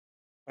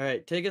All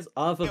right, take us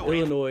off of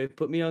Illinois.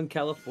 Put me on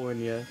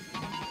California.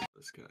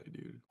 This guy,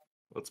 dude.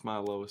 What's my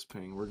lowest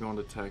ping? We're going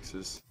to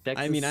Texas.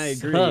 Texas I mean, I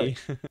agree.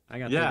 I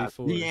got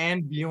 34. Me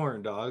and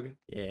Bjorn, dog.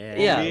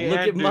 Yeah, look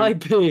at my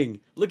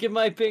ping. Look at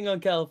my ping on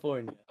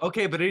California.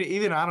 Okay, but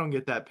even I don't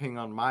get that ping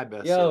on my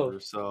best Yo. server.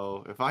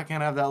 So if I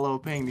can't have that low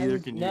ping, neither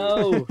can you.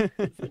 No.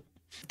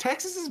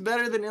 Texas is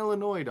better than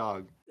Illinois,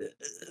 dog.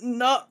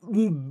 Not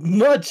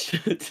much.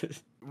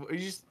 Are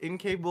you just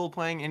incapable of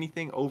playing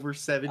anything over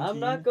 17? I'm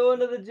not going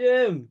to the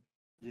gym.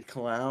 You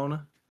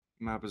clown.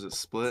 Map is it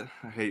split?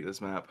 I hate this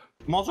map.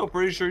 I'm also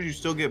pretty sure you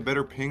still get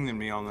better ping than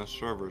me on this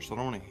server, so I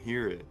don't want to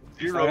hear it.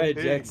 Alright,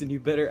 Jackson, you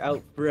better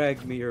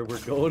out-frag me or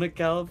we're going to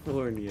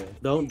California.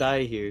 Don't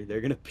die here.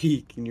 They're gonna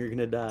peek and you're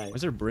gonna die.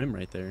 Where's their brim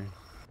right there?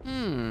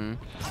 Pulling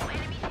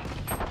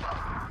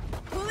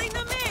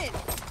them in.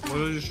 I'm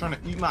literally just trying to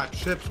eat my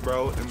chips,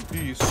 bro, in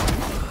peace.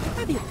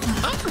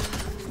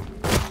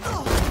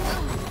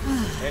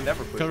 Hey,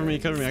 never Cover me,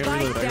 cover me. I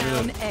gotta reload. I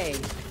gotta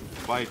reload.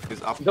 Spike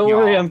is up. Don't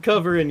worry, I'm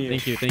covering you.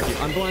 Thank you, thank you.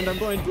 I'm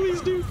blind,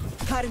 please, dude.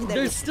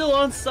 They're still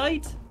on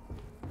site?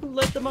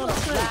 Let them on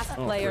site. Last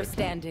player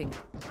standing.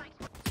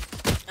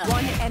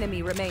 One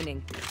enemy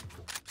remaining.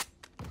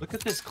 Look at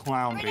this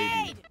clown,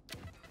 baby.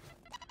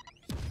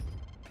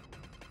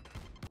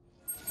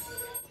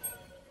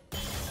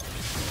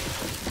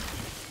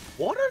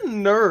 What a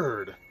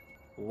nerd.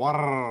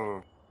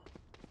 What?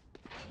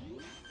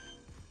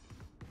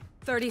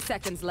 30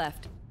 seconds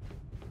left.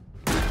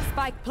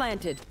 Spike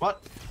planted.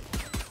 What?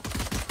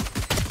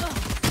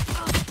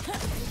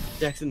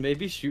 Jackson,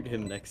 maybe shoot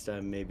him next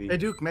time, maybe. Hey,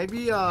 Duke,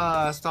 maybe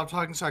stop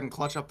talking so I can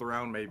clutch up the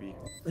round, maybe.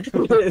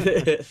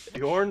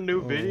 Your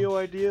new video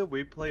idea,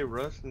 we play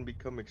Rust and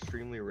become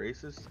extremely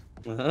racist?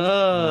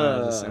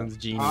 That sounds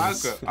genius. I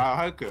like it.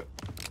 I like it.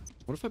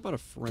 What if I bought a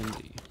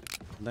frenzy?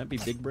 Would that be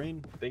big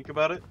brain? Think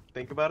about it.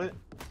 Think about it.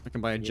 I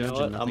can buy a You judge know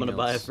what? and I'm gonna nothing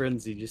buy a else.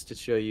 frenzy just to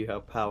show you how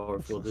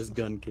powerful this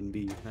gun can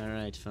be.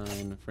 Alright,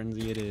 fine.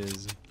 Frenzy it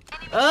is.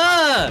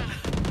 Ah!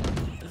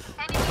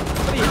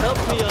 Somebody help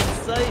me on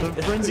site.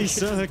 The frenzy You're just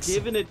sucks.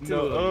 Giving it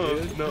to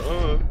him,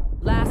 dude.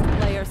 Last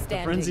player The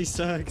standing. frenzy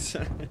sucks.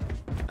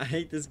 I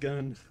hate this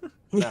gun.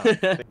 No,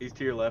 he's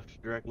to your left,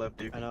 direct left,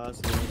 Duke. I know. I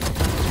see.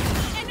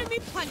 Enemy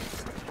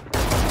punched.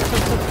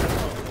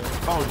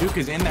 Oh, Duke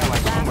is in there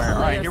like somewhere.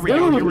 All right, here we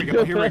go. Here we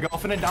go. Here we go.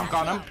 Finna dunk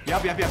on him.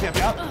 Yup.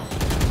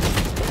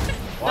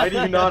 Why do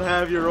you not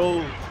have your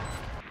old?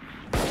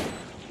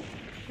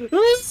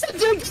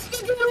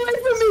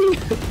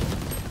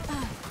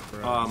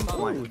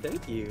 Flank.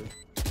 Thank you.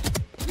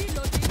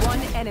 One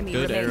enemy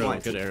Good remaining. arrow,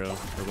 good arrow,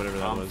 or whatever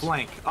that was.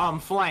 Flank.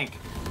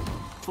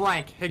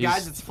 Flank. Hey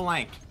guys, it's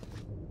flank.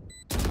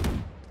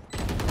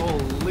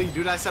 Holy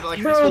dude, I said it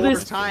like Bro, 4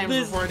 this times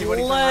before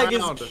anybody lag turned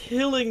is around.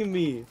 killing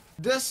me.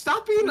 Just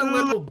stop being a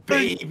little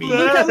baby.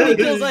 Look how many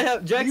kills I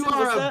have. Jackson, You are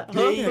what's a that? Huh?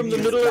 baby. From the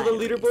middle of the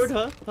leaderboard,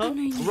 huh?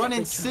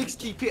 Running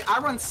 60 ping. I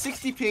run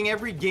 60 ping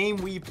every game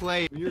we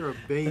play. You're a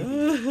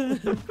baby.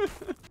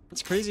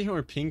 It's crazy how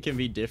our ping can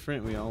be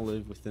different. We all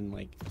live within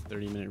like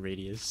 30-minute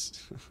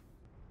radius.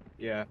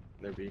 Yeah,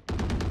 there be.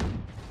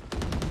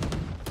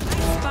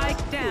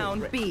 Spike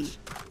down B.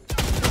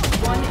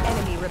 One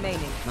enemy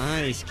remaining.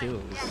 Nice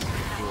kills.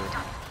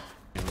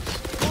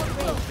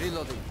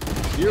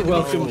 You're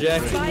welcome,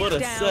 Jackson. Spike What a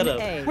down setup.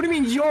 A. What do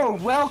you mean you're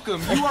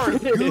welcome? You are a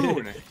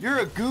goon. You're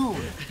a goon.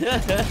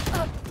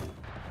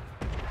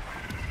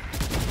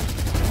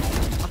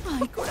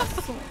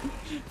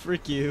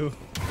 Frick you.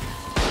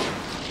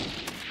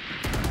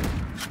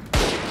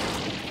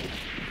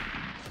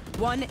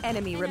 One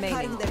enemy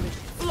remaining. Hit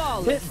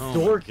Flawless. Oh my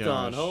dorked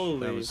on. gosh, Holy.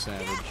 that was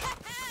savage.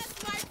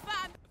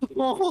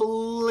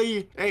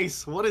 Holy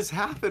Ace, what is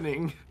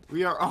happening?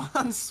 We are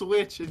on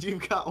Switch and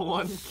you've got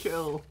 1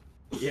 kill.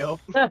 Yo.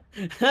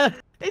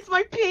 It's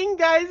my ping,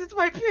 guys. It's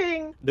my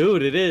ping.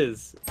 Dude, it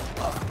is.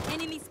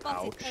 Enemy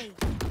spotted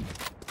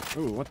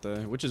Ooh, what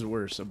the? Which is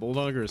worse, a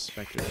bulldog or a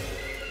specter?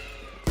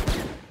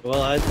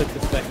 Well, I took the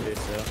Spectre,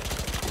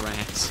 so.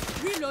 Rats.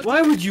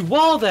 Why would you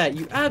wall that,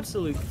 you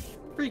absolute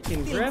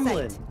freaking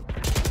gremlin?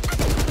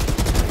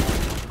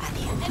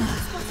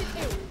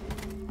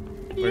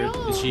 Where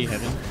is she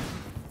heaven?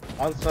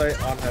 On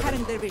site, on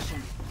heaven.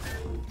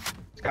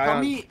 Sky Tell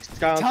on, me,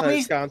 sky on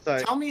site, sky on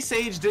site. tell me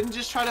Sage didn't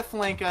just try to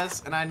flank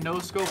us and I no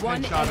scope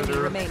One headshotted enemy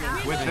her remaining.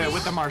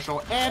 with the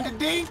Marshall. And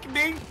dink.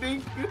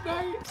 Good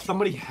night.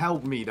 Somebody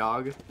help me,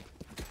 dog.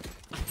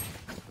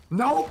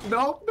 No,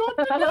 not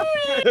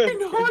today.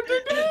 Not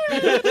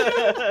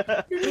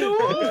today.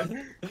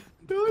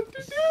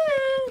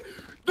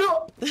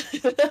 No.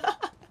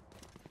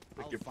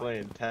 Like you're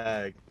playing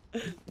tag.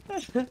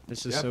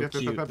 This is Yep, so yep,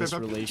 cute, yep, this yep.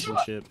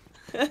 relationship.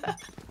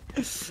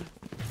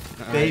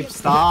 Babe,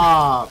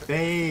 stop.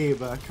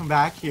 Babe, come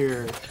back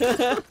here.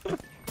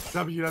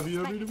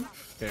 www.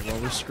 Okay,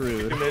 well, we're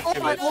screwed. Oh,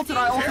 I ulted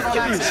on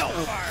accident.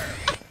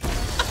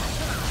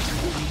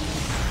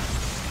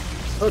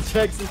 Oh,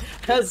 Jackson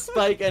has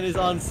Spike and is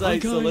on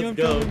site, so let's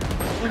go.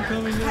 I'm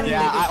coming now.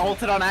 Yeah, I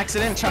ulted on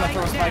accident trying to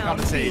throw a spike on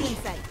the Sage.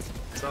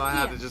 So I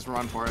had to just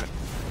run for it.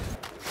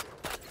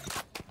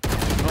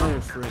 Oh,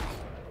 frick.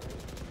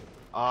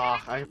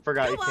 Ah, I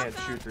forgot you can't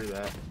shoot through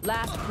that.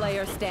 Last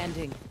player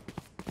standing.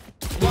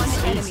 One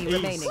enemy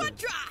remaining.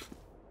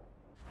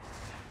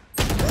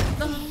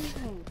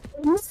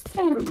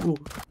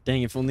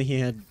 Dang, if only he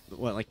had,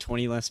 what, like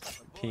 20 less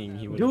ping,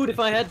 he would. Dude, if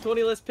I had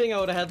 20 less ping, I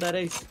would have had that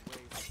ace.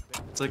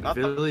 It's like Not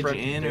the Village French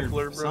Inn or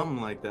Tickler, bro.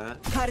 something like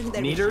that. Cutting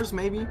their Meters,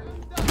 maybe?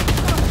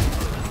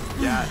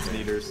 Yeah, it's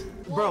meters.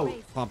 Bro,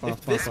 Pop if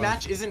off, this pop off.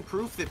 match isn't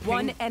proof that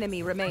One ping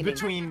enemy remaining.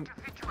 between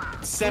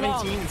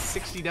 17 and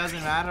 60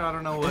 doesn't matter, I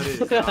don't know what is.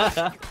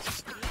 God.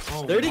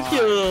 Oh 30 my.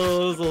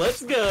 kills,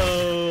 let's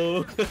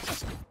go!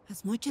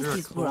 As much You're as a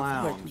his words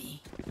clown. hurt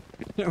me.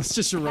 Let's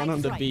just run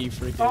on the B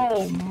freaking.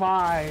 Oh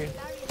my!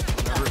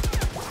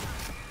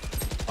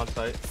 On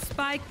site.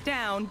 Spike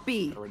down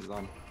B. Already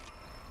done.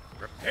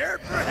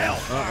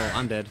 Uh-oh,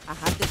 I'm dead. I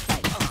have the sight.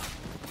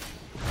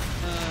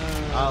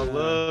 I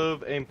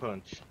love aim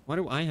punch. Why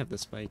do I have the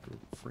spike?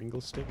 Fringle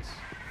sticks?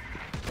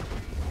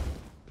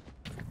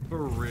 For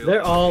real.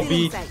 They're all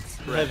B Feeling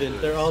sight.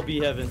 heaven, they're all B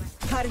heaven.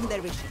 Cutting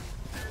their vision.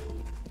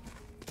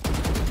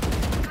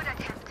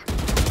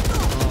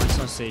 Oh, I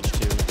saw Sage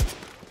too.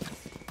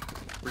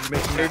 Were you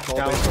making that call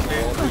down based on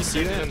the wall? You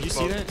see that? You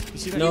see that? You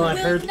see that? No, I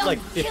will heard not like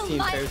kill 15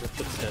 my- pairs of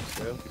footsteps,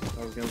 bro.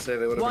 I was gonna say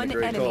they would have One been a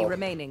great enemy call.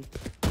 remaining.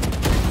 Your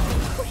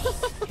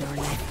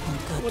life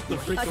won't go What the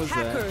frick was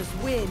that? Attackers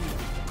win.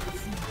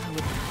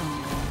 with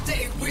hunger.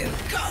 They will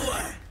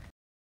cower!